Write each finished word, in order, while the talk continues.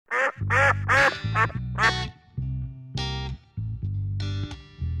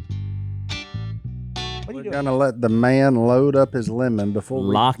We're going to let the man load up his lemon before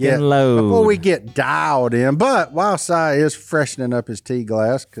we get dialed in. But while Si is freshening up his tea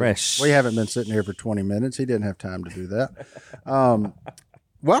glass, we haven't been sitting here for 20 minutes. He didn't have time to do that.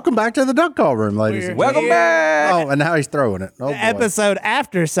 Welcome back to the Duck Call Room, ladies and gentlemen. Welcome back. Oh, and now he's throwing it. Oh, boy. Episode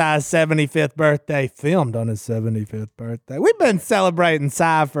after Si's 75th birthday, filmed on his 75th birthday. We've been celebrating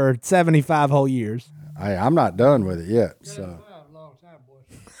Si for 75 whole years. I'm not done with it yet. So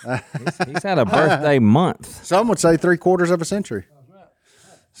he's had a birthday month. Some would say 3/4 of a century.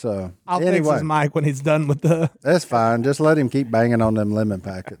 So I'll fix his mic when he's done with the. That's fine. Just let him keep banging on them lemon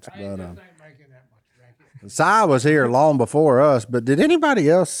packets. But Si was here long before us. But did anybody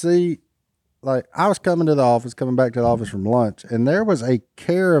else see? Like, I was coming back to the office from lunch, and there was a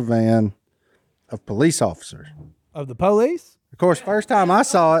caravan of police officers. Of the police? Of course, first time I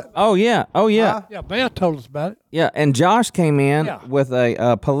saw it. Oh, yeah. Yeah, Beth told us about it. Yeah, and Josh came in with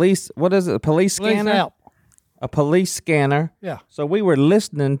a police, what is it, a police scanner? Help. A police scanner. Yeah. So we were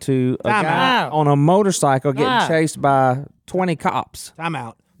listening to a guy on a motorcycle getting chased by 20 cops. Time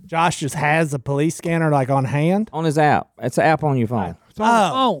out. Josh just has a police scanner like on hand? On his app. It's an app on your phone. It's on the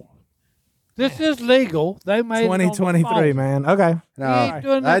phone. This is legal. They made 2023, man. Okay. No,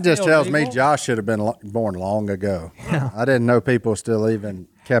 that just tells me Josh should have been born long ago. Yeah. I didn't know people still even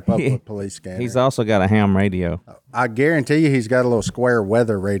kept up with police scanners. He's also got a ham radio. I guarantee you he's got a little square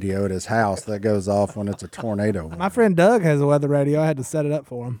weather radio at his house that goes off when it's a tornado. My friend Doug has a weather radio. I had to set it up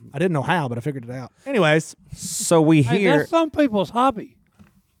for him. I didn't know how, but I figured it out. Anyways. So we hear. That's some people's hobby.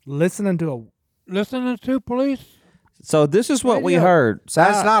 Listening to police. So this is what we heard.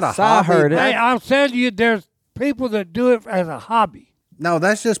 That's not a hobby. Heard it. Hey, I'm telling you, there's people that do it as a hobby. No,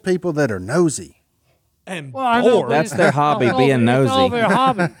 that's just people that are nosy. And that's their hobby, being nosy. That's all their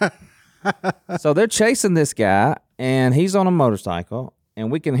hobby. So they're chasing this guy, and he's on a motorcycle,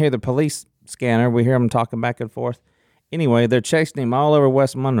 and we can hear the police scanner. We hear them talking back and forth. Anyway, they're chasing him all over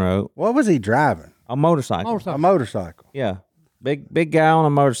West Monroe. What was he driving? A motorcycle. A motorcycle. Yeah. Big guy on a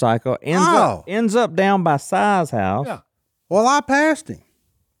motorcycle. Ends up down by Si's house. Yeah. Well, I passed him.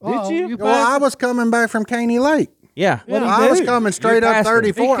 Did you? Well, I was coming back from Caney Lake. Yeah. I was coming straight up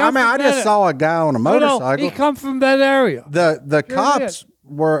 34. I just saw a guy on a motorcycle. No, he come from that area. The cops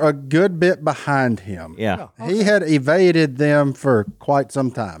were a good bit behind him. Yeah. He had evaded them for quite some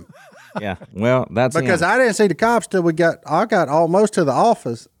time. Yeah. Well, that's because him. I didn't see the cops till I got almost to the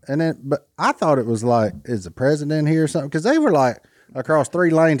office, but I thought it was like, is the president here or something? Because they were like across 3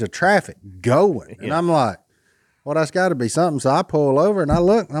 lanes of traffic going, and I'm like, well, that's got to be something. So I pull over and I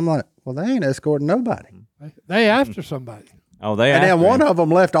look, and I'm like, well, they ain't escorting nobody. They after somebody. Oh, they. And then one of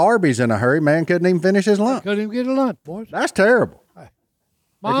them left Arby's in a hurry. Man couldn't even finish his lunch. Couldn't even get a lunch, boys. That's terrible.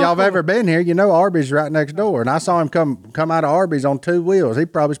 If y'all have ever been here, you know Arby's right next door. And I saw him come out of Arby's on 2 wheels. He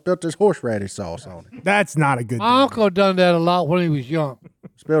probably spilled his horseradish sauce on it. That's not a good thing. My uncle done that a lot when he was young.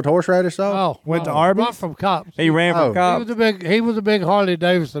 Spilled horseradish sauce? Oh, went to Arby's? Run from cops. He ran from cops. He was a big Harley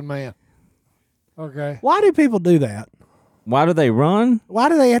Davidson man. Okay. Why do people do that? Why do they run? Why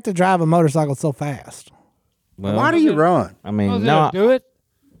do they have to drive a motorcycle so fast? Well, why do you run? I mean, no. Do it.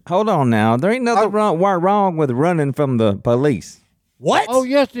 Hold on now. There ain't nothing wrong with running from the police. What? Oh,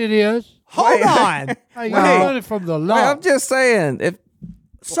 yes, it is. Hold on. Hey, you're running from the law. I'm just saying,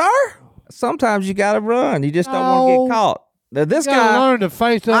 Sir? Sometimes you got to run. You just don't want to get caught. Now, this guy learn to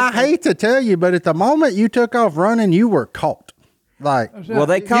face up. I hate to tell you, but at the moment you took off running, you were caught. Like, well,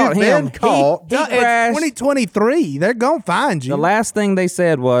 they caught him. Been caught. It's 2023. They're going to find you. The last thing they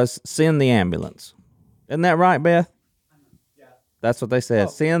said was send the ambulance. Isn't that right, Beth? Yeah. That's what they said.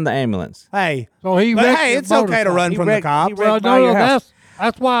 Send the ambulance. Hey. So it's okay to run from the cops. Well,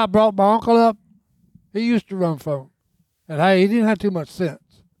 that's why I brought my uncle up. He used to run from him. And hey, he didn't have too much sense.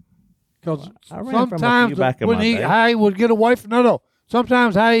 Because sometimes when he would get away from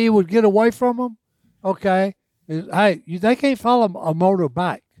sometimes how he would get away from them, okay, they can't follow a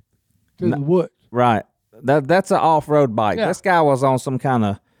motorbike through the woods. Right. That's an off-road bike. Yeah. This guy was on some kind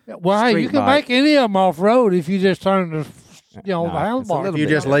of you can make any of them off-road if you just turn the handlebar. If you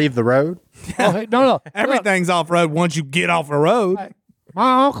just leave the road? No. Everything's off-road once you get off the road.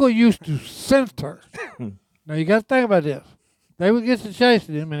 My uncle used to center. Now, you got to think about this. They would get to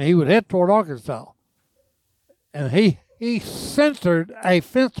chasing him, and he would head toward Arkansas. And he centered a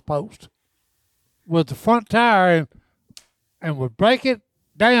fence post with the front tire and would break it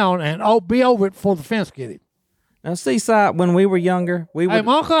down and be over it before the fence get him. Now, Seaside, when we were younger, we would... Hey,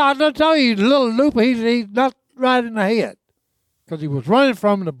 my uncle, I don't tell you, the little looper, he's not right in the head because he was running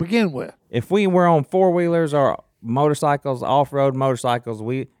from him to begin with. If we were on four-wheelers or motorcycles, off-road motorcycles.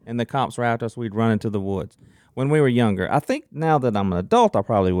 And the cops were after us. We'd run into the woods when we were younger. I think now that I'm an adult, I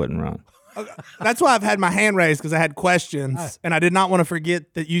probably wouldn't run. That's why I've had my hand raised, because I had questions, and I did not want to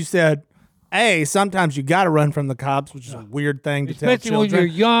forget that you said, A, sometimes you got to run from the cops, which is a weird thing to tell children. When you're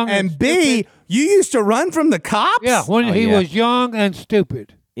young. And B, you used to run from the cops? Yeah, when he was young and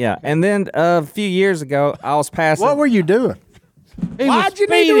stupid. Yeah, and then a few years ago, I was passing. What were you doing? Why'd you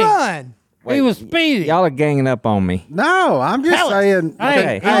need to run? Wait, he was speeding. Y'all are ganging up on me. No, I'm just saying.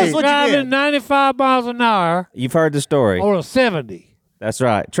 Hey, he was driving 95 miles an hour. You've heard the story. On a 70. That's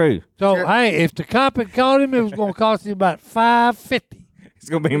right. True. So, hey, if the cop had caught him, it was going to cost him about $5.50. It's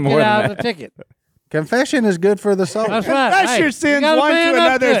going to be more Get than out that. of the ticket. Confession is good for the soul. That's right. Confess your sins one to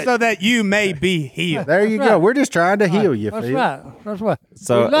another so that you may be healed. There you go. We're just trying to heal you. That's Phil. right. That's right.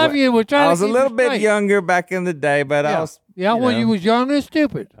 So we love you. We're trying I was to a keep little you bit straight. younger back in the day, but I was. When you was young and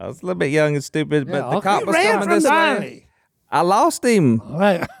stupid. I was a little bit young and stupid, but the okay. cop was Ran coming from this the way. alley. I lost him.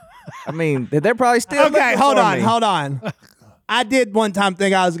 Right. I mean, they're probably still. Okay, looking hold for on, me. hold on. I did one time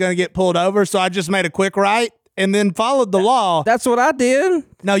think I was going to get pulled over, so I just made a quick right and then followed the law. That's what I did.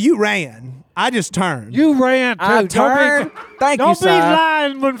 No, you ran. I just turned. You ran too. I turned. Thank you, Don't be Si.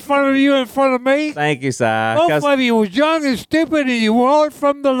 lying in front of you in front of me. Thank you, Si. Both of you was young and stupid, and you weren't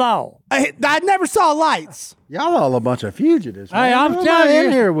from the law. I never saw lights. Y'all all a bunch of fugitives. Hey, Man. I'm What am I telling you,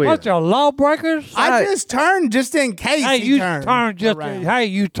 in here with. bunch of lawbreakers. I just turned just in case Hey, he you turned. around. Hey,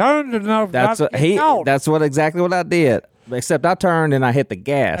 you turned enough. That's not to get caught. That's exactly what I did. Except I turned and I hit the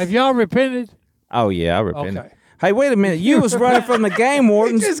gas. Have y'all repented? Oh yeah, I repented. Okay. Hey, wait a minute. You was running from the game He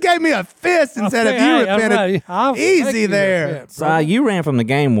wardens. just gave me a fist and said, Okay, if you hey, repented, right. I'll easy make you there. repent, Si, brother. you ran from the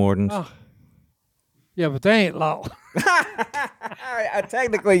game wardens. Yeah, but they ain't law.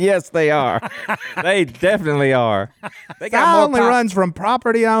 Technically, yes, they are. They definitely are. They got I more only runs from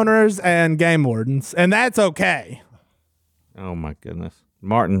property owners and game wardens, and that's okay. Oh my goodness,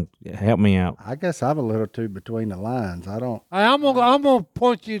 Martin, help me out. I guess I'm a little too between the lines. I don't. Hey, I'm gonna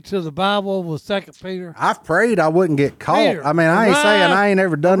point you to the Bible with 2 Peter. I've prayed I wouldn't get caught. Peter, I mean, I ain't saying I ain't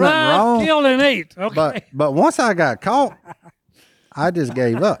ever done nothing Arise, wrong. kill and eat. Okay. But once I got caught, I just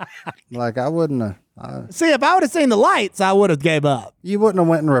gave up. Like I wouldn't have. See, if I would have seen the lights, I would have gave up. You wouldn't have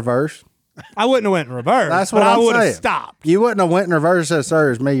went in reverse. I wouldn't have went in reverse. That's but what I I'm would have saying. stopped. You wouldn't have went in reverse and said,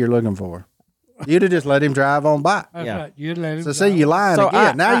 "Sir, it's me you're looking for." You'd have just let him drive on by. That's Yeah. right. You let him So see, you lying So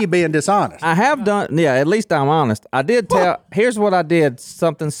again. Now you're being dishonest. I have done. Yeah, at least I'm honest. I did tell. Here's what I did.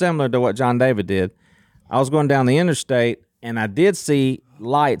 Something similar to what John David did. I was going down the interstate, and I did see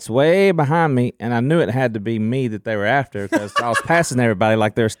lights way behind me, and I knew it had to be me that they were after because I was passing everybody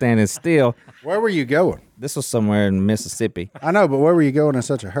like they were standing still. Where were you going? This was somewhere in Mississippi. I know, but where were you going in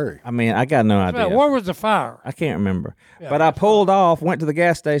such a hurry? I mean, I got no idea. Where was the fire? I can't remember. But I pulled off, went to the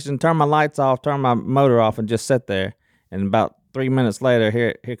gas station, turned my lights off, turned my motor off, and just sat there. And about 3 minutes later,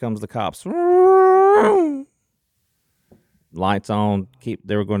 here comes the cops. Lights on.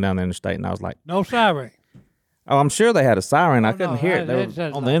 They were going down the interstate, and I was like, No siren. "Oh, I'm sure they had a siren. I couldn't no, hear it. They it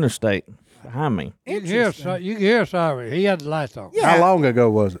says were on the interstate behind me. You can hear a siren. He had the lights on. Yeah. How long ago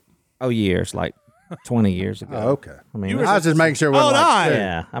was it? Oh, years, like 20 years ago. Oh, okay. I mean, I was just making sure. It wasn't Hold like on.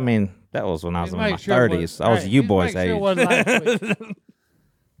 yeah. I mean, that was when I was in my Make sure it 30s. I was hey, you just boys' make sure it age. wasn't last week.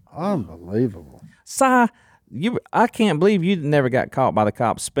 Unbelievable. Si, I can't believe you never got caught by the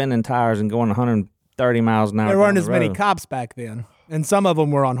cops spinning tires and going 130 miles an hour. There weren't down as the many road. cops back then, and some of them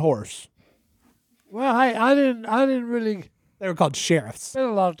were on horse. Well, hey, I didn't really They were called sheriffs. spend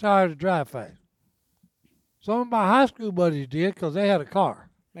a lot of time to drive fast. Some of my high school buddies did because they had a car.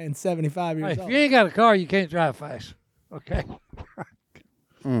 Man, 75 Hey, years if old. you ain't got a car, you can't drive fast. Okay.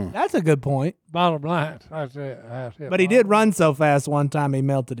 That's a good point. Bottom line. That's it. But he did run so fast one time he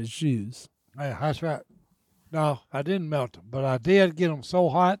melted his shoes. Yeah, that's right. No, I didn't melt them, but I did get them so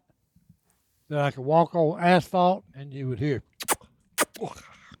hot that I could walk on asphalt and you would hear.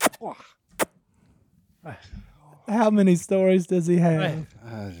 How many stories does he have? Hey.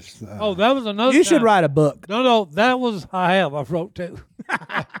 Oh, that was another. You should time. write a book. No, that was I wrote two.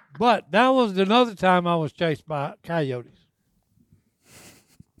 But that was another time I was chased by coyotes.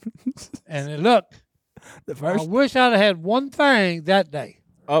 And look, The I first. wish I'd have had one thing that day.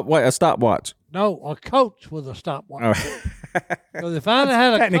 Oh, wait, a stopwatch. No, a coach with a stopwatch. Oh. Because if I'd have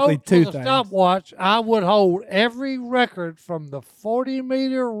had a Technically coach two with a things. stopwatch, I would hold every record from the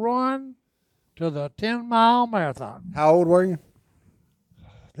 40-meter run to the 10-mile marathon. How old were you?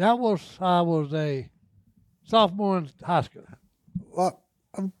 I was a sophomore in high school. Well,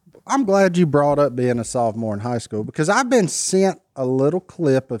 I'm glad you brought up being a sophomore in high school because I've been sent a little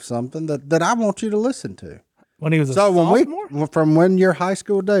clip of something that I want you to listen to. When he was a So sophomore? from when your high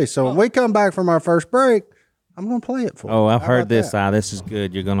school days. So when we come back from our first break, I'm gonna play it for you. Oh, I've heard this. This is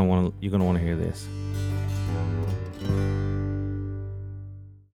good. You're gonna want to hear this.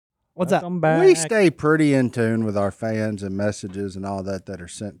 What's up? We stay pretty in tune with our fans and messages and all that are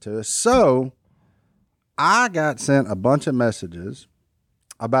sent to us. So I got sent a bunch of messages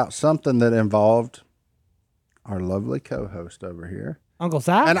about something that involved our lovely co-host over here, Uncle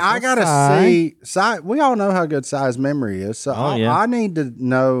Si. And I got to see Si. We all know how good Si's memory is. So I need to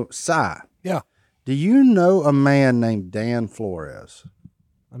know, Si. Yeah. Do you know a man named Dan Flores?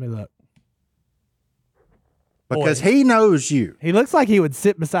 Let me look. Because he knows you. He looks like he would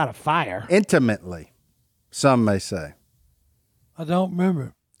sit beside a fire. Intimately, some may say. I don't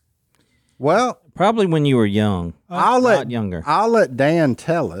remember. Well, probably when you were young. I'll younger. I'll let Dan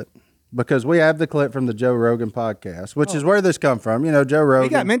tell it because we have the clip from the Joe Rogan podcast, which is where this come from. You know, Joe Rogan.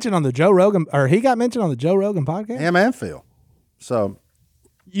 He got mentioned on the Joe Rogan podcast. Him and Phil. So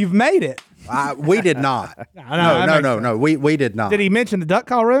you've made it. We did not. No. We did not. Did he mention the duck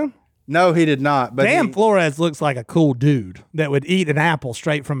call room? No, he did not. But Dan Flores looks like a cool dude that would eat an apple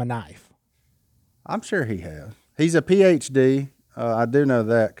straight from a knife. I'm sure he has. He's a PhD. I do know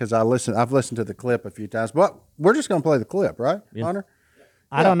that because I've listened to the clip a few times. But we're just going to play the clip, right, Hunter?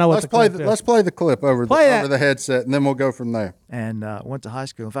 I don't know what let's play the clip over the headset, and then we'll go from there. And went to high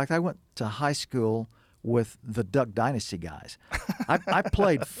school. In fact, I went to high school with the Duck Dynasty guys. I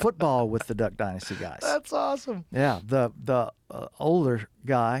played football with the Duck Dynasty guys. That's awesome. Yeah, the older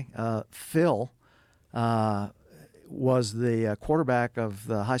guy, Phil, was the quarterback of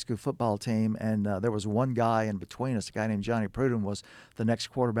the high school football team, and there was one guy in between us. A guy named Johnny Prudhomme was the next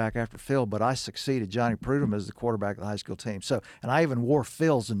quarterback after Phil, but I succeeded Johnny Prudhomme as the quarterback of the high school team. So, and I even wore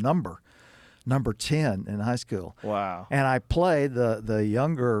Phil's number 10 in high school. Wow. And I played the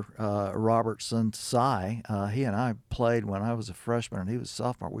younger Robertson, Cy. He and I played when I was a freshman and he was a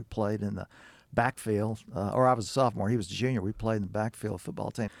sophomore. We played in the backfield, or I was a sophomore. He was a junior. We played in the backfield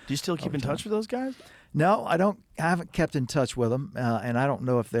football team. Do you still keep in touch with those guys? No, I don't. I haven't kept in touch with them, and I don't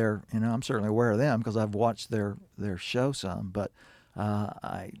know if they're. I'm certainly aware of them because I've watched their show some, but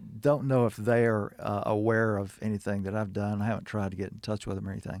I don't know if they are aware of anything that I've done. I haven't tried to get in touch with them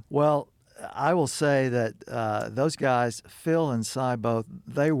or anything. Well, I will say that those guys, Phil and Cy both,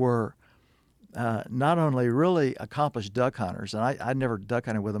 they were not only really accomplished duck hunters, and I never duck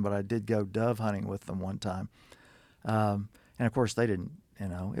hunted with them, but I did go dove hunting with them one time. And of course, they didn't.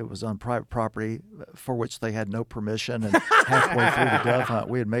 It was on private property for which they had no permission. And halfway through the dove hunt,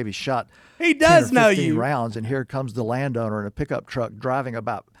 we had maybe shot 10 or 15 rounds, and here comes the landowner in a pickup truck driving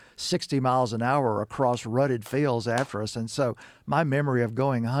about 60 miles an hour across rutted fields after us. And so my memory of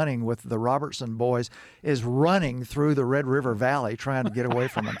going hunting with the Robertson boys is running through the Red River Valley trying to get away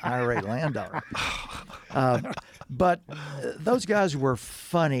from an irate landowner. But those guys were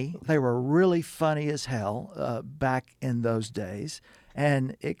funny. They were really funny as hell back in those days.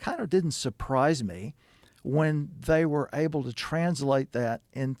 And it kind of didn't surprise me when they were able to translate that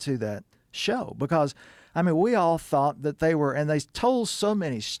into that show because, we all thought that they were, and they told so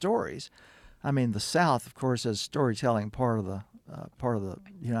many stories. The South, of course, is storytelling part of the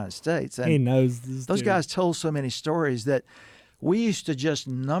United States. And he knows this. Those guys told so many stories that we used to just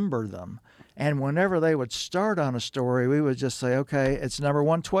number them. And whenever they would start on a story, we would just say, okay, it's number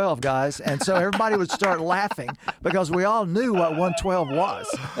 112, guys. And so everybody would start laughing because we all knew what 112 was.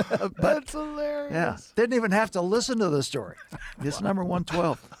 But, that's hilarious. Yeah, didn't even have to listen to the story. It's number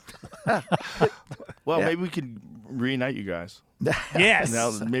 112. Well, maybe we could reunite you guys. Yes.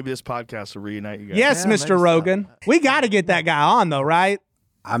 Now, maybe this podcast will reunite you guys. Yes, Mr. Rogan. We got to get that guy on, though, right?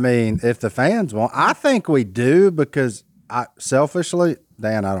 If the fans want, I think we do because selfishly,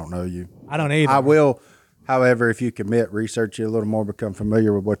 Dan, I don't know you. I don't either. I will, however, if you commit, research you a little more, become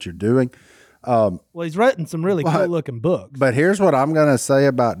familiar with what you're doing. Well, he's written some really cool-looking books. But here's what I'm going to say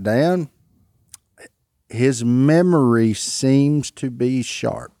about Dan. His memory seems to be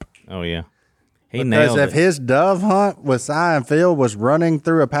sharp. Oh, yeah. Because if his dove hunt with Si and Phil was running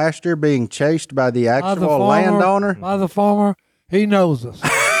through a pasture being chased by the actual landowner. By the farmer, he knows us.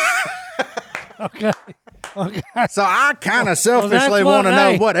 Okay. So I kind of selfishly want to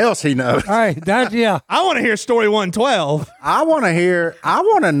know what else he knows. All right, I want to hear story 112. I want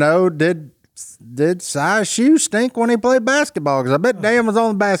to know, did Si's shoes stink when he played basketball? Because I bet Dan was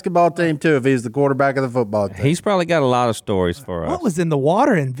on the basketball team too if he's the quarterback of the football team. He's probably got a lot of stories for us. What was in the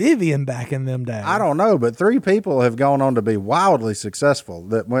water in Vivian back in them days? I don't know, but 3 people have gone on to be wildly successful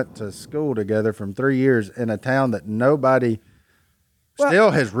that went to school together from 3 years in a town that nobody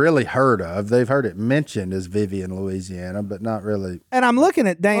still has really heard of. They've heard it mentioned as Vivian, Louisiana, but not really. And I'm looking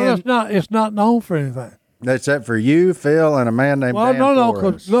at Dan. Well, it's not known for anything. Except for you, Phil, and a man named Dan no,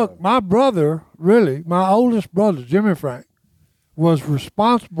 Flores. because look, my brother, really, my oldest brother, Jimmy Frank, was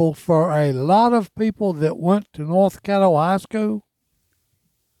responsible for a lot of people that went to North Caddo High School,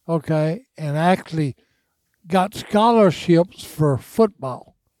 okay, and actually got scholarships for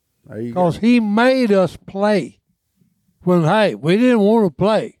football. Because he made us play when, hey, we didn't want to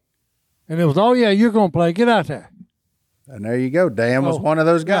play. And it was, oh, yeah, you're going to play. Get out there. And there you go. Dan was one of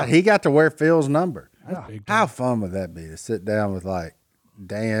those guys. Yeah. He got to wear Phil's number. Yeah. How fun would that be to sit down with like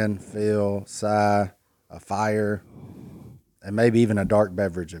Dan, Phil, Si, a fire, and maybe even a dark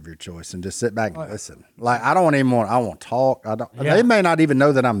beverage of your choice, and just sit back and listen. Like I won't talk. They may not even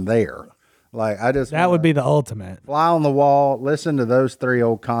know that I'm there. Like that would be the ultimate. Fly on the wall, listen to those three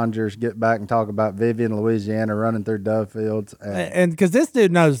old conjures, get back and talk about Vivian, Louisiana, running through dove fields, and because this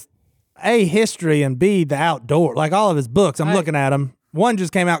dude knows A, history, and B, the outdoor. Like all of his books, I'm looking at them. One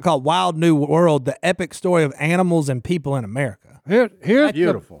just came out called Wild New World: The Epic Story of Animals and People in America. Here's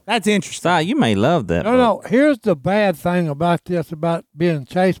beautiful. That's interesting. Si, you may love that. No. Here's the bad thing about this, about being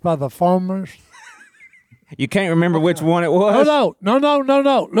chased by the farmers. You can't remember which one it was?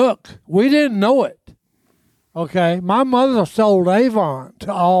 No. Look, we didn't know it. Okay, my mother sold Avon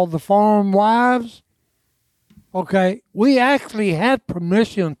to all the farm wives. Okay, we actually had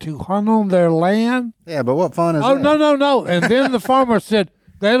permission to hunt on their land. Yeah, but what fun is that? Oh, no. And then the farmer said,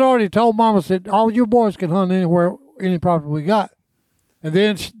 they'd already told Mama, said, all you boys can hunt anywhere, any property we got. And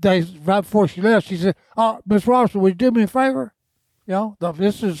then right before she left, she said, Miss Robinson, would you do me a favor?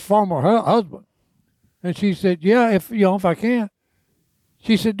 This is farmer her husband. And she said, yeah, if I can.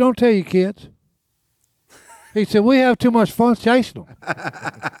 She said, don't tell your kids. He said, we have too much fun chasing them.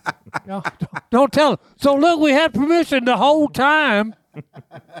 Don't tell them. So, look, we had permission the whole time,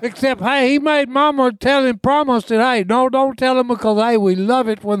 except, hey, he made Mama promise that, hey, no, don't tell them because, hey, we love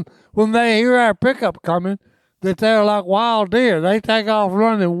it when they hear our pickup coming, that they're like wild deer. They take off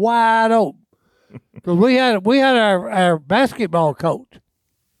running wide open. Because we had our basketball coach.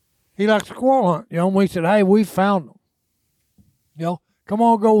 He likes squirrel hunt, and we said, hey, we found them. Come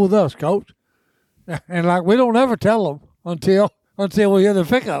on, go with us, coach. And like we don't ever tell them until we hear the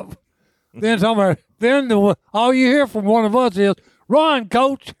pickup. Then all you hear from one of us is, run,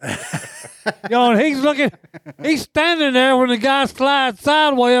 coach. And he's standing there when the guy slides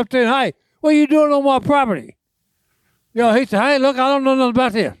sideways up to him, hey, what are you doing on my property? He said, hey, look, I don't know nothing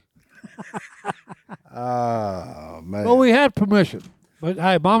about this. Oh, man. Well, we had permission. But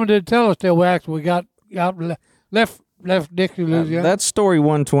hey, Mama didn't tell us till we actually got left Dixie, Louisiana. That's story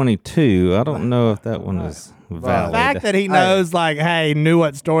 122. I don't know if that one is valid. The fact that he knows, knew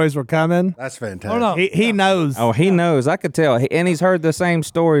what stories were coming. That's fantastic. Oh, no. He knows. Oh, he knows. I could tell. And he's heard the same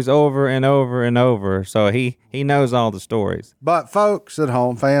stories over and over and over. So he knows all the stories. But folks at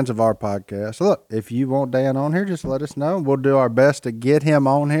home, fans of our podcast, look, if you want Dan on here, just let us know. We'll do our best to get him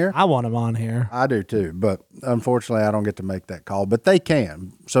on here. I want him on here. I do too. But unfortunately, I don't get to make that call. But they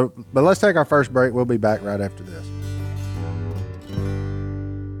can. But let's take our first break. We'll be back right after this.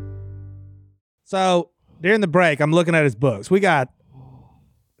 So during the break, I'm looking at his books. We got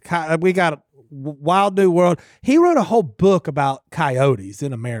Wild New World. He wrote a whole book about coyotes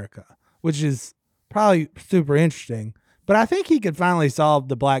in America, which is probably super interesting. But I think he could finally solve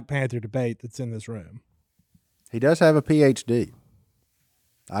the Black Panther debate that's in this room. He does have a PhD.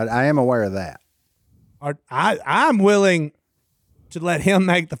 I am aware of that. I'm willing to let him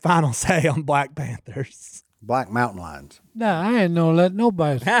make the final say on Black Panthers. Black mountain lions. No, I ain't no let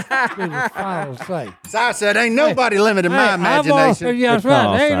nobody do the final say. So I said, ain't nobody limiting my imagination. Yeah, that's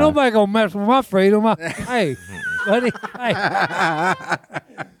right. Ain't nobody gonna mess with my freedom. Hey, buddy.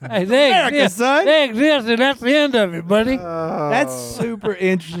 Hey, they exist, son. They exist, and that's the end of it, buddy. That's super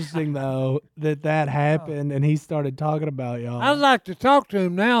interesting, though, that happened, and he started talking about y'all. I'd like to talk to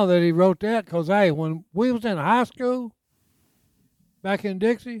him now that he wrote that, because, hey, when we was in high school, back in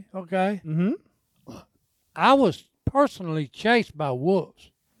Dixie, okay, I was personally chased by wolves.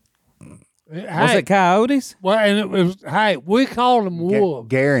 Was it coyotes? Well, and it was, hey, we called them wolves.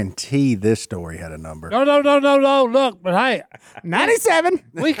 Guarantee this story had a number. No. Look, but hey, 97.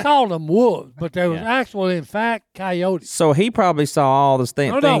 We called them wolves, but they was actually, in fact, coyotes. So he probably saw all the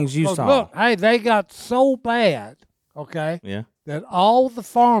things you saw. Look, hey, they got so bad, okay, that all the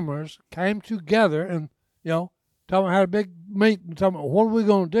farmers came together and, talking had a big meeting, talking about what are we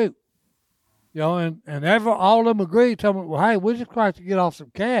going to do? And all of them agreed, telling me, well, hey, we just try to get off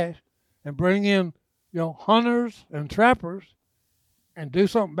some cash and bring in, hunters and trappers and do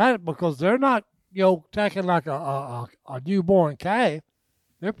something about it, because they're not, taking like a newborn calf.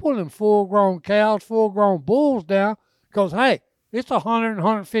 They're pulling full-grown cows, full-grown bulls down because, hey, it's 100 and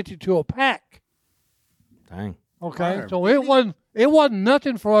 150 to a pack. Dang. Okay, so it wasn't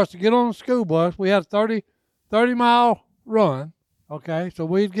nothing for us to get on the school bus. We had a 30-mile run. Okay, so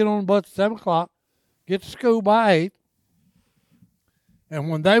we'd get on the bus at 7 o'clock, get to school by 8. And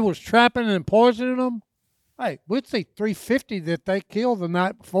when they was trapping and poisoning them, hey, we'd see 350 that they killed the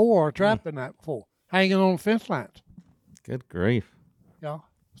night before or trapped the night before, hanging on fence lines. Good grief. Yeah.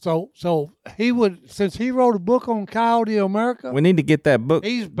 So he would, since he wrote a book on Coyote America. We need to get that book.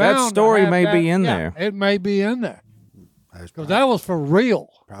 He's bound that story to have may that, be in yeah, there. It may be in there. Because that was for real.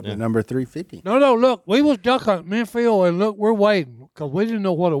 Probably number 350. No, look, we was duck hunting, me and Phil, and look, we're waiting because we didn't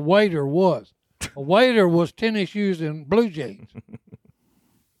know what a wader was. A wader was tennis shoes and blue jeans.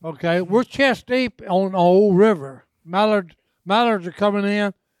 Okay, we're chest deep on the old river. Mallards are coming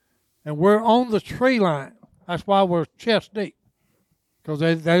in, and we're on the tree line. That's why we're chest deep, because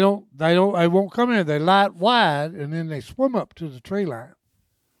they won't come in. They light wide, and then they swim up to the tree line.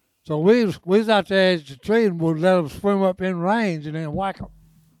 So we was out there at the tree, and we'd let them swim up in range, and then whack them.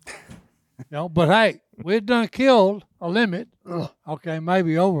 But hey, we'd done killed a limit. Okay,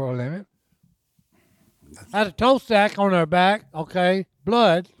 maybe over a limit. Had a toe sack on our back. Okay,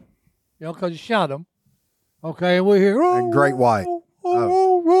 blood. Because you shot them. Okay, and we hear A great white.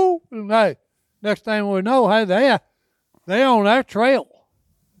 and hey, next thing we know, hey, they on our trail.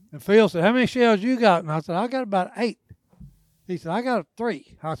 And Phil said, "How many shells you got?" And I said, "I got about 8." He said, "I got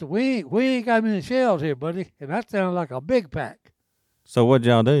 3." I said, "We ain't got many shells here, buddy." And that sounded like a big pack. So what'd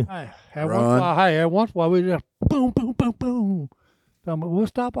y'all do? Hey, every once in a while we just boom, boom, boom, boom. So we'll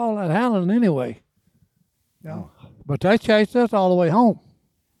stop all that howling anyway. Yeah. But they chased us all the way home.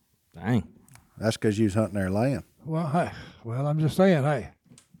 Dang. That's because you was hunting their land. Well, hey, I'm just saying, hey.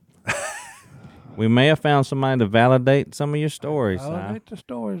 We may have found somebody to validate some of your stories. Validate the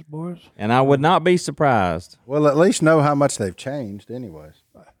stories, boys. And I would not be surprised. Well, at least know how much they've changed anyways.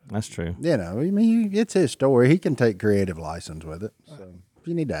 That's true. I mean, it's his story. He can take creative license with it. So if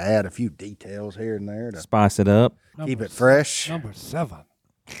you need to add a few details here and there to Spice it up. keep it fresh. Number 7.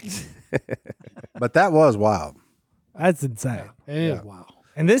 But that was wild. That's insane. It is wild.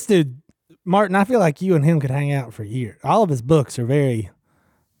 And this dude, Martin, I feel like you and him could hang out for years. All of his books are very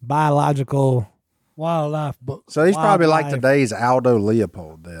biological. Wildlife books. So he's probably like Wildlife. today's Aldo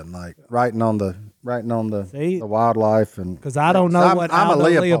Leopold then, like writing on the See? the wildlife. And Because I don't know what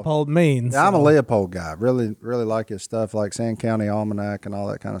Aldo Leopold means. Yeah, I'm a so. Leopold guy. Really, really like his stuff, like Sand County Almanac and all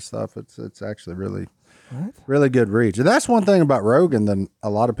that kind of stuff. It's actually really good reads. And that's one thing about Rogan that a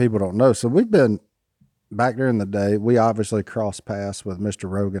lot of people don't know. So we've been back during the day. We obviously cross paths with Mr.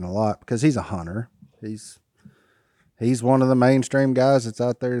 Rogan a lot because he's a hunter. He's one of the mainstream guys that's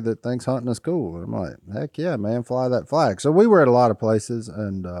out there that thinks hunting is cool. And I'm like, heck yeah, man, fly that flag. So we were at a lot of places,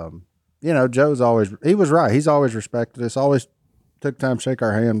 and Joe's he was right. He's always respected us. Always took time to shake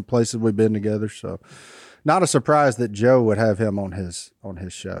our hand places we've been together. So not a surprise that Joe would have him on his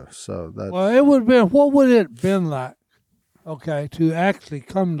show. So that It would have been, what would it have been like, okay, to actually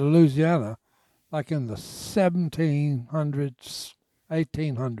come to Louisiana like in the 1700s,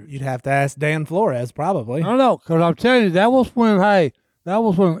 1800s? You'd have to ask Dan Flores, probably. I know, because I'm telling you, that was when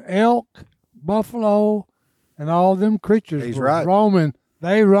elk, buffalo, and all them creatures He's were right. roaming.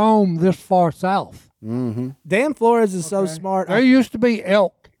 They roamed this far south. Mm-hmm. Dan Flores is so smart. There used to be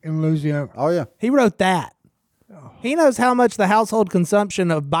elk in Louisiana. Oh yeah. He wrote that. He knows how much the household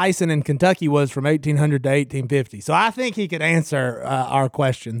consumption of bison in Kentucky was from 1800 to 1850. So I think he could answer our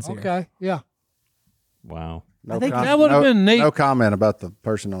questions here. Okay, yeah. Wow. No I think that would have been neat. No comment about the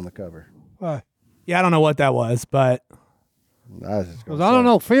person on the cover. Yeah, I don't know what that was, but I was just gonna Because I don't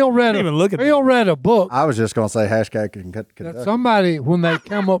know, Phil read even look at read a book I was just gonna say hashtag that Kentucky. somebody, when they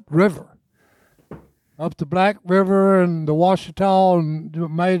come up river, up the Black River and the Washita,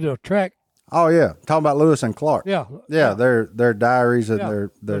 and made a trek. Oh yeah, talking about Lewis and Clark. Yeah. Their diaries and Yeah.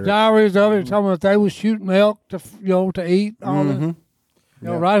 their The diaries of it, talking about they was shooting elk to eat, all that.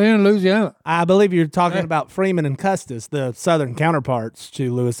 Right here in Louisiana. I believe you're talking about Freeman and Custis, the southern counterparts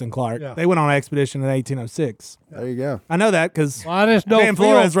to Lewis and Clark. Yeah. They went on an expedition in 1806. There you go. I know that because Well, I just know Dan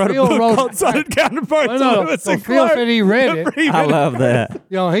Flores wrote a book called Southern Counterparts Well, of no, Lewis so and Phil Clark. said he read it. I love that.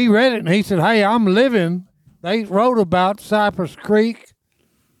 He read it and he said, "Hey, I'm living." They wrote about Cypress Creek,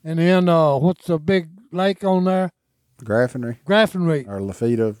 and then what's the big lake on there? Graffinery Graffinery. or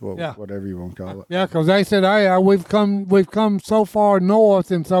Lafitte, Yeah. whatever you want to call it. Yeah, because they said, "Hey, we've come so far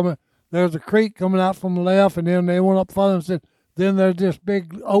north, and there's a creek coming out from the left, and then they went up further and said, then there's this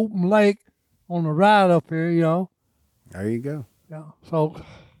big open lake on the right up here, There you go. Yeah. So,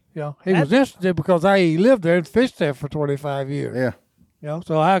 he was interested because he lived there and fished there for 25 years. Yeah.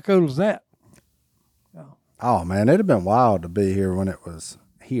 So how cool is that? Oh man, it'd have been wild to be here when it was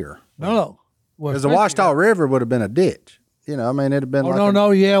here. No. Because the Washita River would have been a ditch. You know, I mean, it'd have been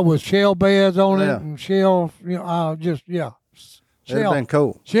with shell beds on it and shell, It'd have been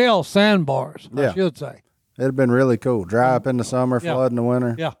cool. Shell sandbars, I should say. It'd have been really cool. Dry up in the summer, flood in the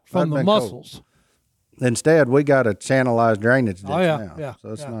winter. Yeah, from the mussels. Cool. Instead, we got a channelized drainage ditch now. Yeah.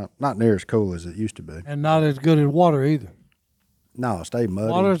 So it's not near as cool as it used to be. And not as good as water either. No, stay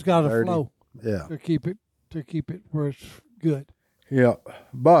muddy. Water's got to flow. Yeah. To keep it where it's good. Yeah.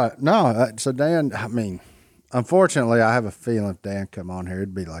 But no, so Dan, I mean, unfortunately, I have a feeling if Dan come on here,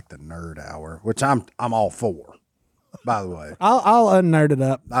 it'd be like the nerd hour, which I'm all for. By the way, I'll unnerd it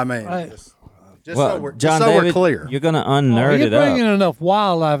up. I mean, just well, so we're, John just so David, we're clear. You're gonna unnerd it up. He's bringing enough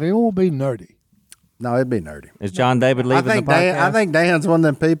wildlife. It won't be nerdy. No, it'd be nerdy. Is John David leaving the podcast? I think Dan's one of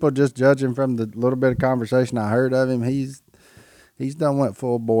them people. Just judging from the little bit of conversation I heard of him, he's done went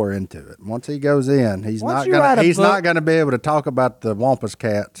full bore into it. Once he goes in, he's not gonna be able to talk about the Wampus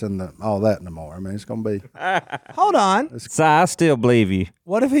cats and all that no more. I mean, it's gonna be. Hold on. So I still believe you.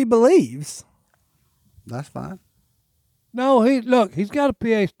 What if he believes? That's fine. No, he's got a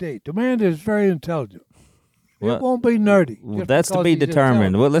PhD. The man is very intelligent. Well, it won't be nerdy. Well, that's to be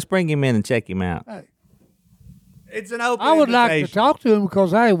determined. Well, let's bring him in and check him out. Hey. It's an open I would invitation. like to talk to him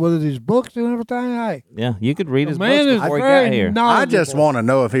because, with his books and everything, Yeah, you could read his books man is before he very got here. I just want to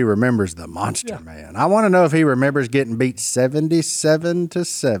know if he remembers the Monster Man. I want to know if he remembers getting beat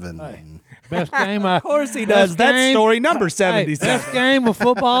 77-7. Hey. Best game Of course he does. That's story number 77. Best game of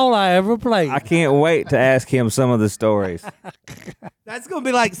football I ever played. I can't wait to ask him some of the stories. That's going to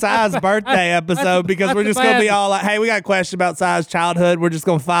be like Si's birthday episode because we're just going to be all like, hey, we got a question about Si's childhood. We're just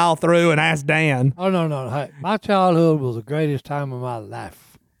going to file through and ask Dan. Oh, no. Hey, my childhood was the greatest time of my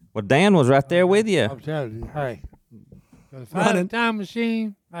life. Well, Dan was right there with you. I'm telling you. Hey. If I had a time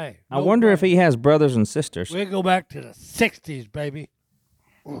machine, I wonder if he has brothers and sisters. We'll go back to the 60s, baby.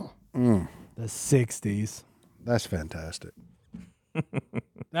 The 60s. That's fantastic.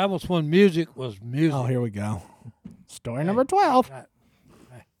 That was when music was music. Oh, here we go. Story number 12.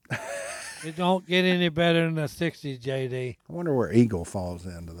 It don't get any better than the 60s, JD. I wonder where Eagle falls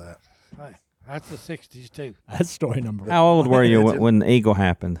into that. Hey, that's the 60s, too. That's story number 1. How old were you when the Eagle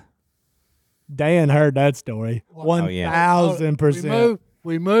happened? Dan heard that story. 1,000%.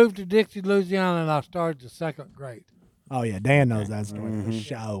 We moved to Dixie, Louisiana, and I started the 2nd grade. Oh, yeah. Dan knows that story for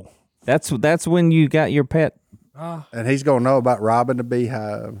sure. That's when you got your pet. And he's going to know about robbing the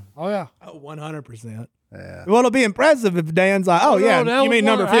beehive. Oh, yeah. Oh, 100%. Yeah. Well, it'll be impressive if Dan's like, you mean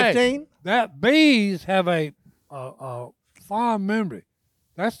number 15? That bees have a fond memory.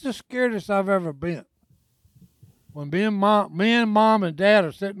 That's the scariest I've ever been. When me and mom and dad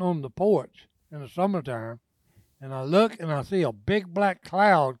are sitting on the porch in the summertime, and I look and I see a big black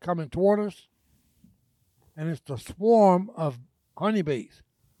cloud coming toward us, and it's the swarm of honeybees.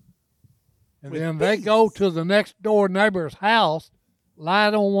 And then they go to the next door neighbor's house,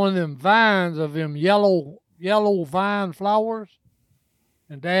 light on one of them vines of them yellow vine flowers.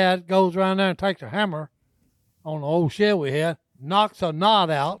 And Dad goes around there and takes a hammer on the old shed we had, knocks a knot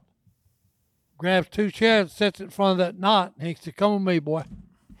out, grabs 2 chairs, sits in front of that knot, and he said, "Come with me, boy."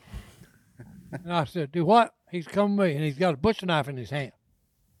 And I said, "Do what?" He's coming with me, and he's got a butcher knife in his hand.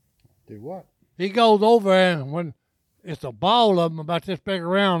 Do what? He goes over there, and when it's a ball of them about this big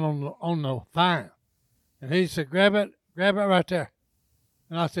around on the vine. And he said, grab it right there.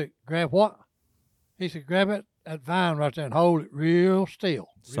 And I said, grab what? He said, grab it, that vine right there, and hold it real still.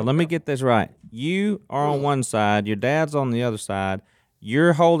 So let me get this right. You are on one side, your dad's on the other side.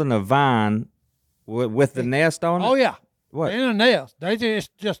 You're holding a vine with the nest on it? Oh, yeah. What? In a nest.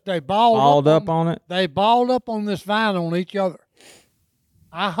 They balled up on it? They balled up on this vine on each other.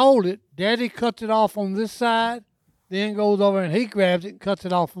 I hold it. Daddy cuts it off on this side, then goes over and he grabs it and cuts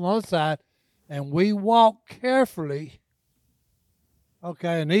it off on the other side. And we walk carefully.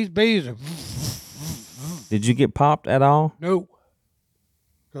 Okay, and these bees are... Did you get popped at all? No.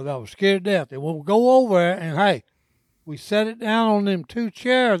 Because I was scared to death. And we'll go over there and, hey, we set it down on them 2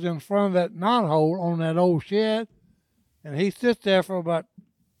 chairs in front of that knot hole on that old shed. And he sits there for about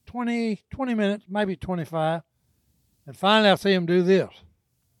 20 minutes, maybe 25. And finally I see him do this.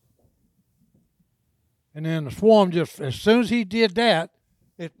 And then the swarm just, as soon as he did that,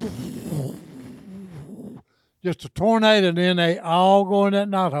 it just a tornado, and then they all go in that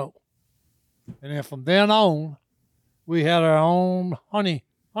knot hole. And then from then on, we had our own honey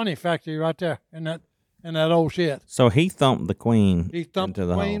factory right there in that old shed. So he thumped the queen. He thumped into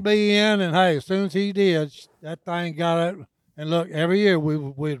the queen hole. bee in, and hey, as soon as he did, that thing got it. And look, every year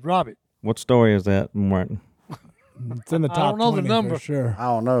we'd rob it. What story is that, Martin? It's in the top I don't know the 20 number. for sure. I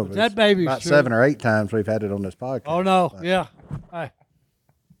don't know. But That baby's about sure. 7 or 8 times we've had it on this podcast. Oh no, yeah. Hey,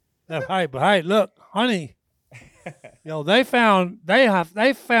 Hey, look, honey. They found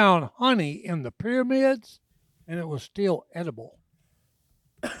honey in the pyramids, and it was still edible.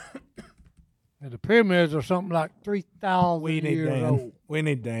 And the pyramids are something like 3,000 years old. We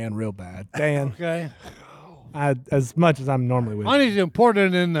need Dan real bad. Dan. Okay. As much as I'm normally with. Honey's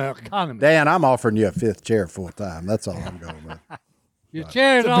important in the economy. Dan, I'm offering you a 5th chair full time. That's all I'm going with. Your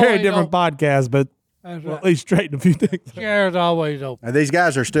chair's It's a very different podcast, but we'll at least straighten a few things. Chair's always open. And these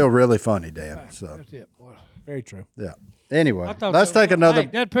guys are still really funny, Dan. So That's it, boy. Very true. yeah. Anyway, let's take another. Hey,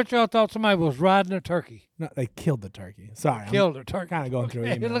 that picture, I thought somebody was riding a turkey. No, they killed the turkey. Sorry. Killed a turkey. Kind of going through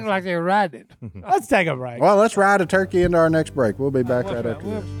It emails. looked like they were riding it. Let's take a break. Well, let's ride a turkey into our next break. We'll be back right after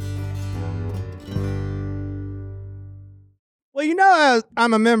this. Well,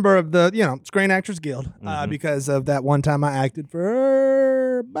 I'm a member of the, Screen Actors Guild because of that one time I acted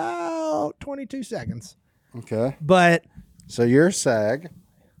for about 22 seconds. Okay. But So you're SAG.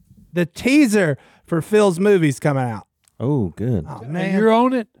 the teaser for Phil's movie's coming out. Oh, good. Oh, And man. you're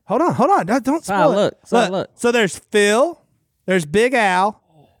on it? Hold on. Don't spoil it. Look. So there's Phil, there's Big Al,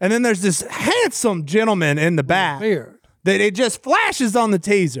 and then there's this handsome gentleman in the back Beard. that it just flashes on the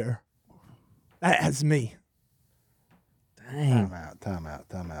teaser. That's me. Dang. Time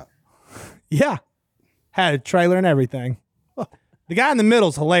out. Yeah. Had a trailer and everything. The guy in the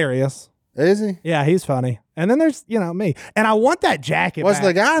middle's hilarious. Is he? Yeah, he's funny. And then there's, me. And I want that jacket Was back.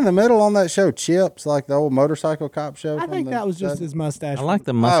 the guy in the middle on that show Chips, like the old motorcycle cop show? I think that was just his mustache. I like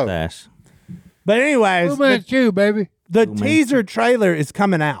the mustache. But anyways, 2 minutes you, baby. the teaser trailer is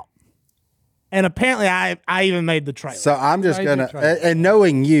coming out. And apparently I even made the trailer. So I'm just Right, gonna, that's right. and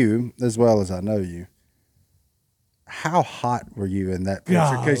knowing you as well as I know you, how hot were you in that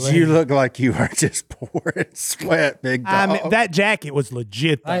picture? Because Golly. you look like you were just pouring sweat, big dog. I mean, that jacket was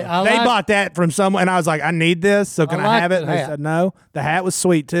legit, though. I They like- bought that from someone, and I was like, I need this, so can I I, like have it? the And they hat. said no. The hat was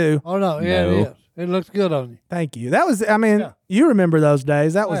sweet, too. Oh, no. Yeah, No. it is. It looks good on you. Thank you. That was, you remember those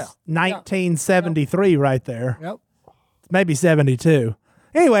days. That was yeah. 1973 right there. Yep. Maybe 72.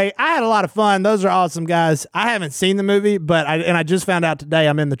 Anyway, I had a lot of fun. Those are awesome guys. I haven't seen the movie, but I just found out today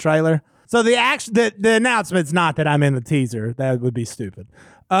I'm in the trailer. So the announcement's not that I'm in the teaser. That would be stupid.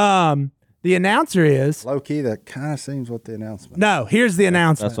 The announcer is Low key, that kind of seems what the announcement. no. Here's the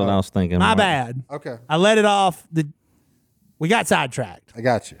announcement. That's what I was thinking. My Mark. bad. Okay, I let it off. We got sidetracked. I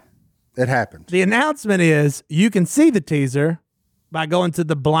got you. It happens. The announcement is you can see the teaser by going to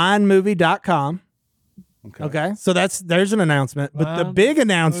theblindmovie.com. Okay. So there's an announcement. But the big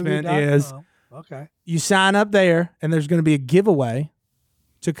announcement is Okay. you sign up there and there's going to be a giveaway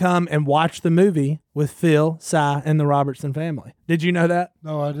to come and watch the movie with Phil, Cy, and the Robertson family. Did you know that?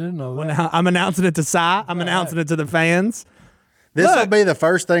 No, I didn't know Well, that. now I'm announcing it to Cy. I'm announcing it to the fans. This will Look. be the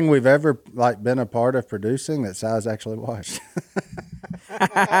first thing we've ever been a part of producing that Si's actually watched.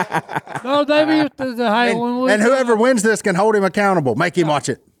 No, David used to when we And whoever wins this can hold him accountable. Make him watch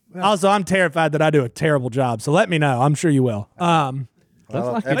it. Also, I'm terrified that I do a terrible job. So let me know. I'm sure you will. That's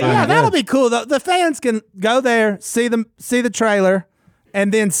like But yeah, that'll be cool. The fans can go there, see the trailer,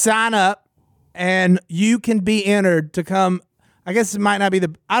 and then sign up, and you can be entered to come. I guess it might not be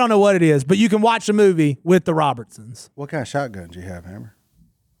I don't know what it is, but you can watch the movie with the Robertsons. What kind of shotgun do you have, Hammer?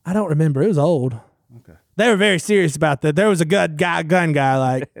 I don't remember. It was old. Okay. They were very serious about that. There was a gun guy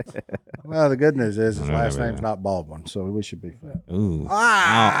like, Well, the good news is his last name's not Baldwin, so we should be fine. Ooh.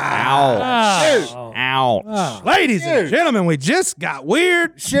 Ah. Ouch. ladies and gentlemen, we just got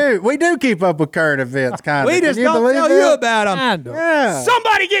weird. Shoot, we do keep up with current events, kind of. We just don't tell you about them. Kind of. Yeah.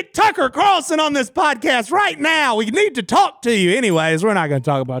 Somebody get Tucker Carlson on this podcast right now. We need to talk to you. Anyways, we're not going to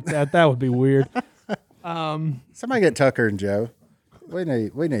talk about that. That would be weird. Somebody get Tucker and Joe. We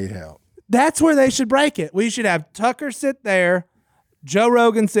need help. That's where they should break it. We should have Tucker sit there, Joe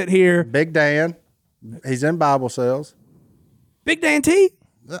Rogan sit here, Big Dan, he's in Bible sales. Big Dan T,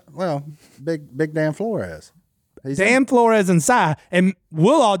 Well, Big Dan Flores. He's Dan Flores and Cy, and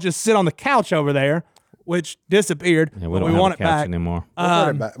we'll all just sit on the couch over there, which disappeared. Yeah, but we don't want have it a couch back. anymore. We'll put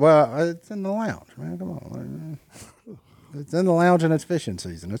it back. Well, it's in the lounge, man. Come on. It's in the lounge and it's fishing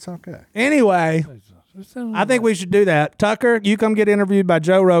season. It's okay. Anyway, I think we should do that. Tucker, you come get interviewed by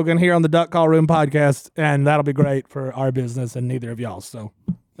Joe Rogan here on the Duck Call Room podcast, and that'll be great for our business and neither of y'all. So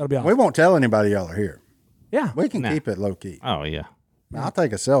that'll be awesome. We won't tell anybody y'all are here. Yeah. We can keep it low key. Oh, yeah. I'll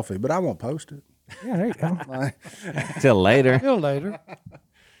take a selfie, but I won't post it. Yeah, there you go. Till later. Till later.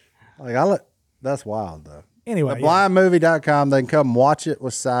 That's wild though. Anyway, Blindmovie.com. They can come watch it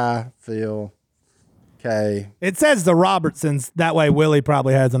with Cy, Phil, Kay. it says the Robertsons. That way Willie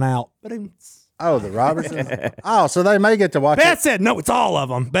probably has an out. But Oh, the Robertsons. Oh, so they may get to watch Beth it. said, no, it's all of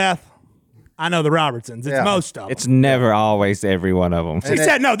them. Beth, I know the Robertsons. It's most of them. It's never always every one of them. She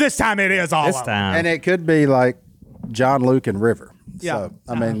said, no, this time it is all This of them. time. And it could be like John, Luke, and River. Yeah. So,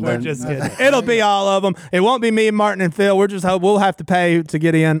 I mean, We're just kidding. It'll be all of them. It won't be me, Martin, and Phil. We'll have to pay to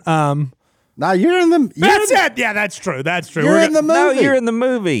get in. now you're in the. That's it. Yeah, that's true. That's true. You're in the movie. No, you're in the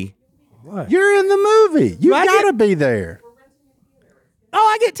movie. You're in the movie. You gotta be there. Oh,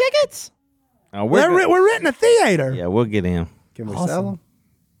 I get tickets? Oh, We're renting a theater. Yeah, we'll get in. Can we sell them?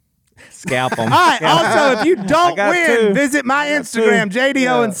 Scalp them. All right. Also, if you don't win, two. visit my Instagram,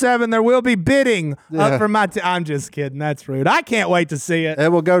 JDO7. There will be bidding up for my. I'm just kidding. That's rude. I can't wait to see it.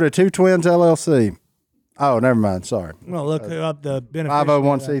 It will go to Two Twins LLC. Oh, never mind. Sorry. Well, look up the benefit.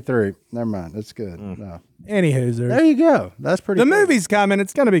 501c3. Never mind. That's good. No. Any Hoosiers. There you go. That's pretty. The cool. movie's coming.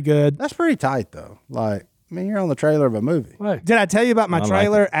 It's going to be good. That's pretty tight though. Like, I mean, you're on the trailer of a movie. Wait. Did I tell you about my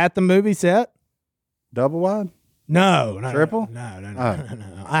trailer at the movie set? Double wide. No. Triple? No.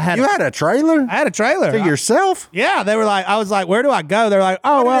 Oh. I had You had a trailer I had a trailer. to yourself? Yeah, they were like, I was like, where do I go? They're like,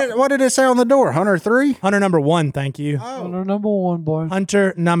 oh, well, What did it say on the door? Hunter 3? Hunter number 1, thank you. Hunter number 1, boy.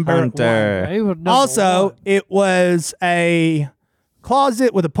 Hunter number 1. He was number Also, 1. it was a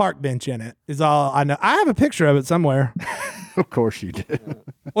closet with a park bench in it, is all I know. I have a picture of it somewhere. Of course you did.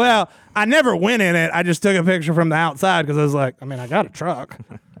 Well, I never went in it. I just took a picture from the outside because I was like, I mean, I got a truck.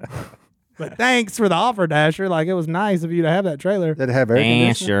 But thanks for the offer, Dasher. Like, it was nice of you to have that trailer. Did it have air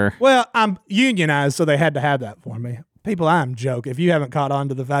conditioning? Sure. Well, I'm unionized, so they had to have that for me. People, I'm joke. If you haven't caught on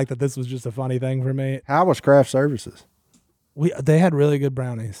to the fact that this was just a funny thing for me, How was craft services? they had really good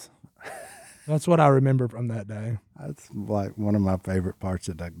brownies. That's what I remember from that day. That's like one of my favorite parts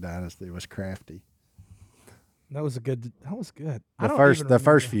of Duck Dynasty was Crafty. That was good. The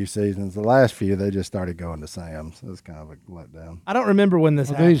first few seasons, the last few, they just started going to Sam's. It was kind of a letdown. I don't remember when this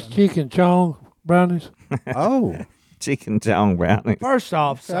Are happened. these chicken chong brownies? Oh, Chicken Chong brownies. First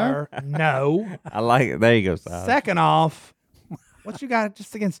off, sir, no. I like it. There you go, Si. Second off, what you got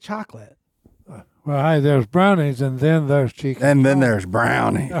just against chocolate? Well, hey, there's brownies and then there's chicken. and then there's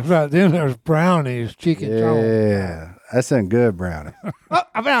brownie. That's right. Then there's brownies, chicken chong. Yeah, that's some good brownie. Oh,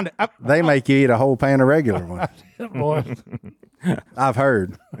 I found it. They make you eat a whole pan of regular ones. Boy. I've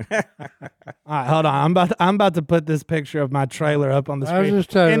heard. All right, hold on. I'm about to put this picture of my trailer up on the I was screen,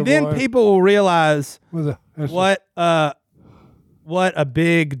 just telling and you, then boy. people will realize With what a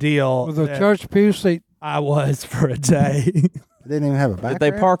big deal with a that church pew seat. I was for a day. They didn't even have a background.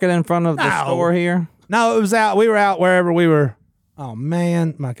 Did they park it in front of the No. store here? No, it was out. We were out wherever we were. Oh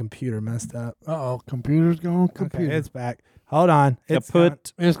man, my computer messed up. Uh-oh, computer's gone computer. Okay, it's back. Hold on. It's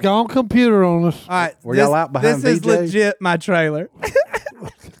Kaput. It's gone computer on us. All right, Were y'all out behind This is VJ? legit my trailer.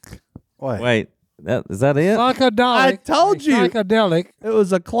 Wait, is that it? Psychedelic. I told you. Psychedelic. It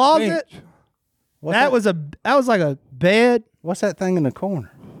was a closet. bench. What's That was like a bed, What's that thing in the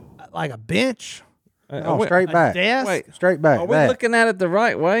corner? like a bench, Oh, straight a back. desk. wait. Straight back. Are we That. looking at it the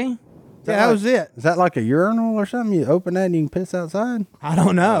right way? Yeah, that was it. Is that like a urinal or something? You open that and you can piss outside? I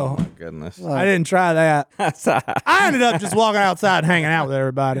don't know. Goodness. I didn't try that. I ended up just walking outside and hanging out with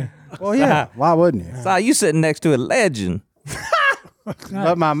everybody. Well, yeah. Why wouldn't you? Si, you sitting next to a legend.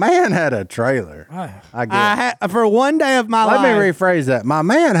 But my man had a trailer. I guess. I had for one day of my Let me life. rephrase that. My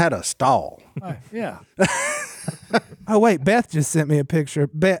man had a stall. Yeah. Oh wait, Beth just sent me a picture.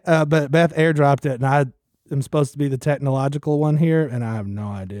 But Beth airdropped it, and I am supposed to be the technological one here, and I have no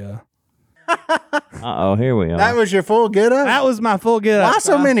idea. Uh-oh, here we are. That was your full get up? That was my full get up. Why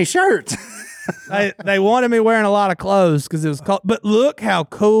so many shirts? They wanted me wearing a lot of clothes because it was cold. But look how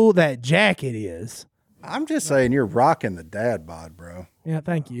cool that jacket is. I'm just saying you're rocking the dad bod, bro. Yeah,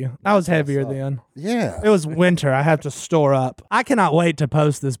 thank you. I was heavier then. Yeah. It was winter. I have to store up. I cannot wait to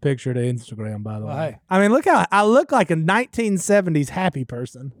post this picture to Instagram, by the way. Hey. I mean, look how I look like a 1970s happy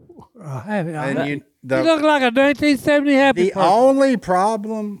person. And You look like a 1970 happy the person. only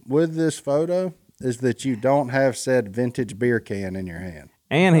problem with this photo is that you don't have said vintage beer can in your hand.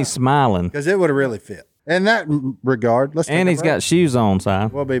 And he's smiling. Because it would have really fit. In that regard, let's take And a he's break. got shoes on, Si.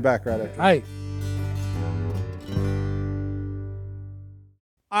 We'll be back right after. Hey,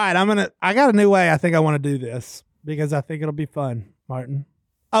 All right, I got a new way I think I want to do this because I think it'll be fun, Martin.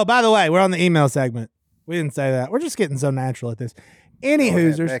 Oh, by the way, we're on the email segment. We didn't say that. We're just getting so natural at this. Any Oh, yeah,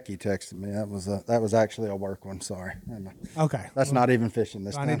 Hoosers. Becky texted me. That was actually a work one. Sorry. Okay. That's not even fishing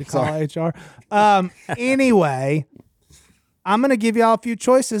this I time. need to call HR. Anyway, I'm going to give y'all a few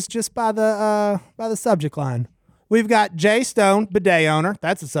choices just by the subject line. We've got Jay Stone, bidet owner.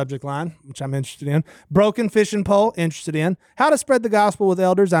 That's a subject line, which I'm interested in. Broken fishing pole, interested in. How to spread the gospel with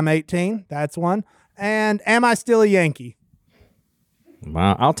elders. I'm 18. That's one. And am I still a Yankee?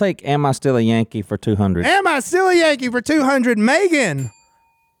 Wow. I'll take Am I Still a Yankee for 200. Am I still a Yankee for 200? Megan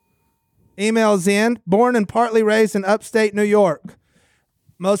emails in. Born and partly raised in upstate New York.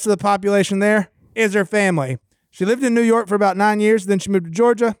 Most of the population there is her family. She lived in New York for about 9 years, then she moved to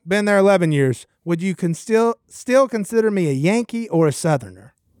Georgia, been there 11 years. Would you still consider me a Yankee or a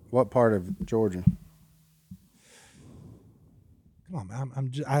Southerner? What part of Georgia? Come on, man.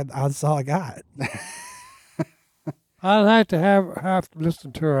 That's all I got. I'd like to have to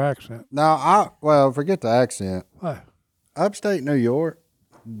listen to her accent. No, forget the accent. What? Upstate New York,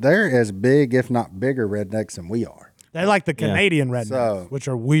 they're as big, if not bigger, rednecks than we are. They like the Canadian rednecks, which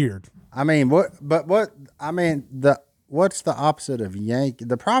are weird. I mean, what's the opposite of Yankee?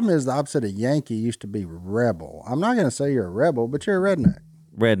 The problem is the opposite of Yankee used to be rebel. I'm not going to say you're a rebel, but you're a redneck.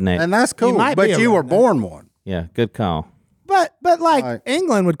 Redneck. And that's cool, but you were born one. Yeah, good call. But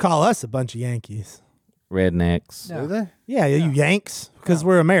England would call us a bunch of Yankees. Rednecks. Do they? Yeah, you Yanks, because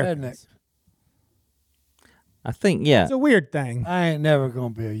we're Americans. Redneck. I think, yeah. It's a weird thing. I ain't never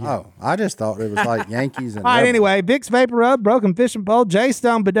going to be a Yankee. Oh, I just thought it was like Yankees and All right, rebels. anyway, Vicks Vapor Rub, Broken Fishing Pole, Jay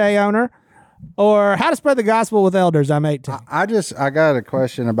Stone bidet owner, or How to Spread the Gospel with Elders. I'm 18. I got a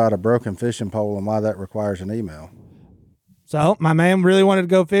question about a broken fishing pole and why that requires an email. So my man really wanted to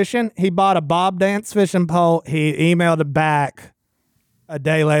go fishing. He bought a Bob Dance fishing pole. He emailed it back a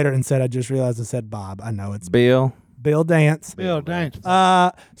day later and said, I just realized I said Bob. I know it's Bill Dance. Bill Dance.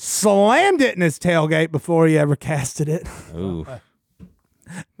 Slammed it in his tailgate before he ever casted it. Ooh,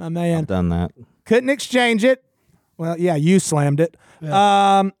 My man I've done that. couldn't exchange it. Well, yeah, you slammed it.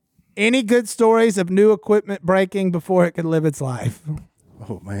 Yeah. Any good stories of new equipment breaking before it could live its life?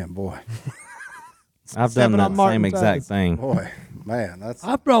 Oh, man, boy. I've done Stepping that on Martin same exact toes. thing. Boy, man, that's...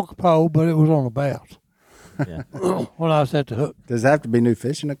 I broke a pole, but it was on a bounce Yeah. when I was at the hook. Does it have to be new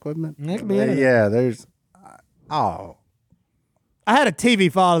fishing equipment? It could be anything. Yeah, there's... Oh, I had a TV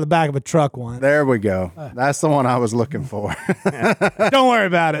fall to the back of a truck once. there we go. That's the one I was looking for. Don't worry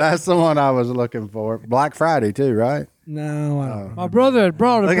about it. That's the one I was looking for. Black Friday, too, right? No, I don't. My brother had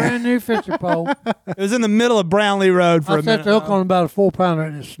brought a brand new fishing pole. It was in the middle of Brownlee Road for I a set minute. the hook on about a 4-pounder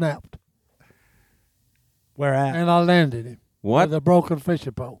and it snapped. Where at? And I landed him What? with a broken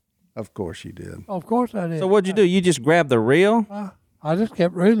fishing pole. Of course you did. Of course I did. So what'd you do? You just grabbed the reel? I just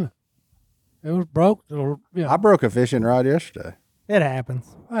kept reeling. It was broke. I broke a fishing rod yesterday It happens.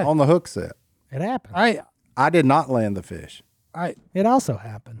 on the hook set. It happens. I did not land the fish. It also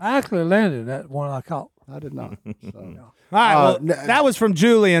happens. I actually landed that one I caught. I did not. So. All right, well, that was from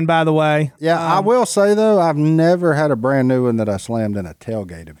Julian, by the way. Yeah, I will say though, I've never had a brand new one that I slammed in a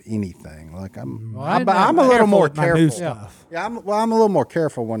tailgate of anything. Like I'm a little more with my new careful. stuff. Yeah, I'm a little more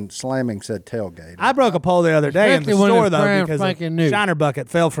careful when slamming said tailgate. I broke a pole the other day in the Especially when store it's though brand because a spanking new. shiner bucket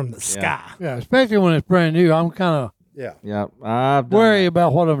fell from the sky. Yeah, especially when it's brand new. I'm kind of Yeah, Yeah, I've done worried that.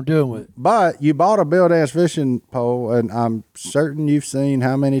 about what I'm doing with it. but you bought a Bill Dance fishing pole, and I'm certain you've seen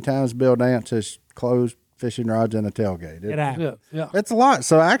how many times Bill Dance has closed fishing rods in a tailgate. It happens. Yeah. It's a lot.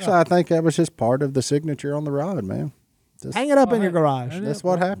 So actually, I think that was just part of the signature on the rod, man. Hang it up in your garage. That's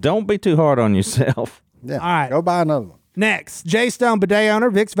what happened. Don't be too hard on yourself. Yeah. All right. Go buy another one. Next, Jay Stone bidet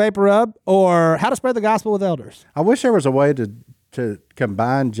owner, Vicks Vapor Rub, or How to Spread the Gospel with Elders. I wish there was a way to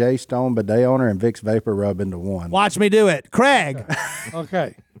combine Jay Stone bidet owner and Vicks Vapor Rub into one. Watch me do it. Craig,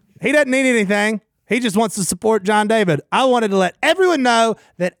 Okay. he doesn't need anything. He just wants to support John David. I wanted to let everyone know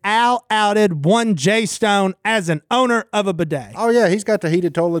that Al outed one Jay Stone as an owner of a bidet. Oh yeah, he's got the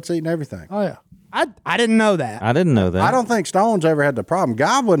heated toilet seat and everything. Oh yeah. I didn't know that. I didn't know that. I don't think Stone's ever had the problem.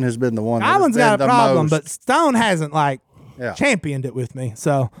 Godwin has been the one. Godwin's that has got been a problem, the most. but Stone hasn't Yeah. championed it with me.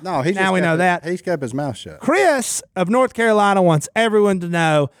 So No, he now just we kept know that. He's kept his mouth shut. Chris of North Carolina wants everyone to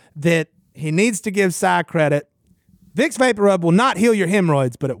know that he needs to give Cy credit. Vicks Vapor Rub will not heal your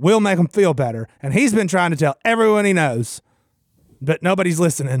hemorrhoids, but it will make them feel better. And he's been trying to tell everyone he knows, but nobody's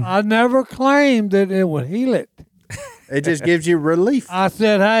listening. I never claimed that it would heal it. It just gives you relief. I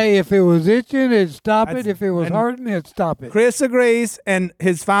said, hey, if it was itching, it'd stop it. If it was hurting, it'd stop it. Chris agrees, and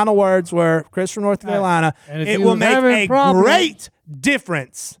his final words were, Chris from North Carolina, And if it you will was make having a problems- great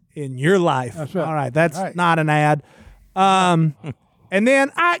difference in your life. That's right. All right, that's Right. not an ad. And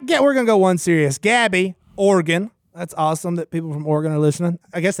then we're going to go one serious. Gabby, Oregon. That's awesome that people from Oregon are listening.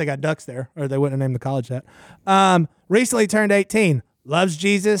 I guess they got ducks there, or they wouldn't have named the college that. Recently turned 18. Loves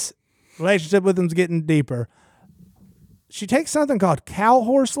Jesus. Relationship with him's getting deeper. She takes something called cow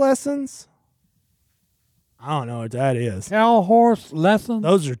horse lessons. I don't know what that is. Cow horse lesson.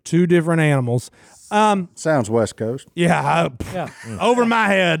 Those are two different animals. Sounds West Coast. Yeah, Yeah. over my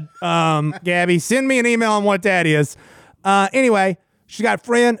head. Gabby, send me an email on what that is. Anyway, she's got a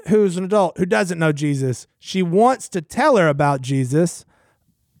friend who's an adult who doesn't know Jesus. She wants to tell her about Jesus,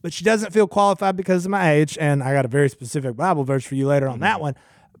 but she doesn't feel qualified because of my age. And I got a very specific Bible verse for you later on that one.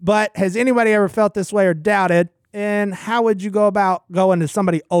 But has anybody ever felt this way or doubted? And how would you go about going to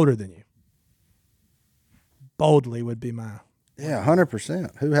somebody older than you? Boldly would be my. Yeah,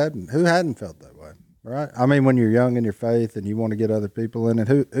 100%. Who hadn't felt that way, right? I mean, when you're young in your faith and you want to get other people in it,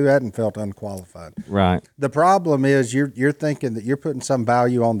 who hadn't felt unqualified? Right. The problem is you're thinking that you're putting some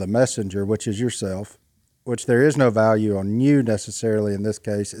value on the messenger, which is yourself, which there is no value on you necessarily in this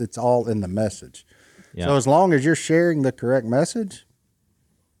case. It's all in the message. Yeah. So as long as you're sharing the correct message,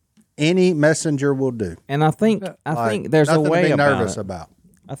 any messenger will do. And I think there's a way to be about nervous it. about.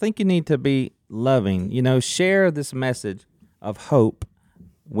 I think you need to be loving. Share this message of hope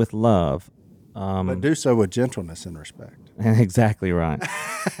with love. But do so with gentleness and respect. Exactly right.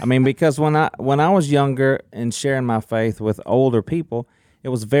 I mean, because when I was younger and sharing my faith with older people, it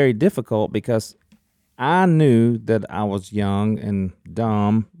was very difficult because I knew that I was young and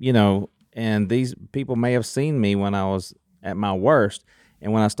dumb, and these people may have seen me when I was at my worst.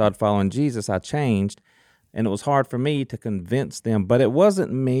 And when I started following Jesus, I changed. And it was hard for me to convince them. But it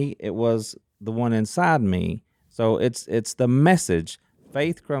wasn't me. It was the one inside me. So it's the message.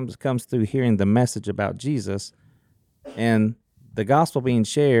 Faith comes through hearing the message about Jesus. And the gospel being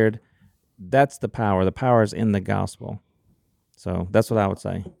shared, that's the power. The power is in the gospel. So that's what I would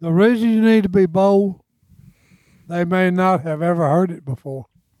say. The reason you need to be bold, they may not have ever heard it before.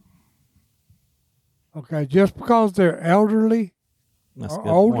 Okay, just because they're elderly or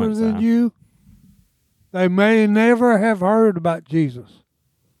older than you, they may never have heard about Jesus.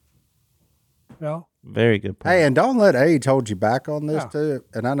 Yeah. Very good point. Hey, and don't let age hold you back on this too.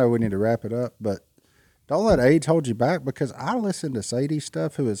 And I know we need to wrap it up, but don't let age hold you back because I listen to Sadie's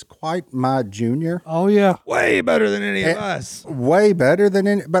stuff, who is quite my junior. Oh yeah, way better than any of us. Way better than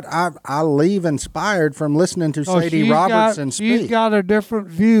any. But I leave inspired from listening to Sadie Robertson speak. She's got a different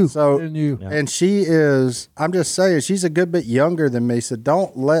view than you, and she is. I'm just saying, she's a good bit younger than me. So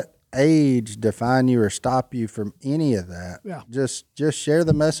don't let age define you or stop you from any of that. Yeah. Just share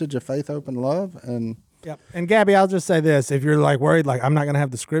the message of faith, hope, and love. And yep. And Gabby, I'll just say this: if you're worried, I'm not going to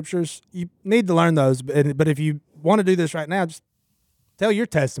have the scriptures, you need to learn those. But if you want to do this right now, just tell your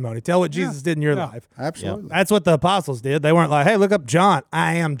testimony. Tell what Jesus did in your life. Absolutely. That's what the apostles did. They weren't like, "Hey, look up John.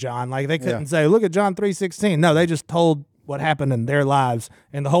 I am John." They couldn't say, "Look at John 3:16." No, they just told what happened in their lives,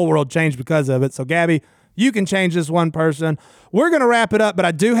 and the whole world changed because of it. So, Gabby, you can change this one person. We're going to wrap it up, but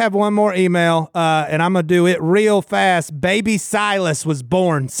I do have one more email, and I'm going to do it real fast. Baby Silas was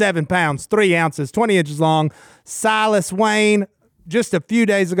born, 7 pounds, 3 ounces, 20 inches long. Silas Wayne, just a few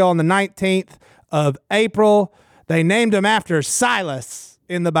days ago on the 19th of April. They named him after Silas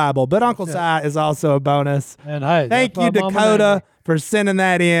in the Bible, but Uncle Si is also a bonus. And hey, thank you, Dakota, for sending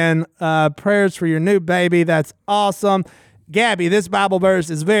that in. Prayers for your new baby. That's awesome. Gabby, this Bible verse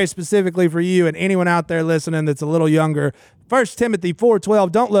is very specifically for you and anyone out there listening that's a little younger. 1 Timothy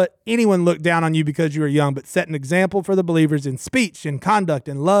 4:12, don't let anyone look down on you because you are young, but set an example for the believers in speech, in conduct,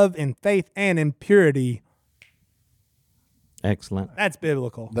 in love, in faith, and in purity. Excellent. That's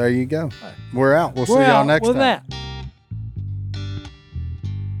biblical. There you go. We're out. We'll see y'all next time. That.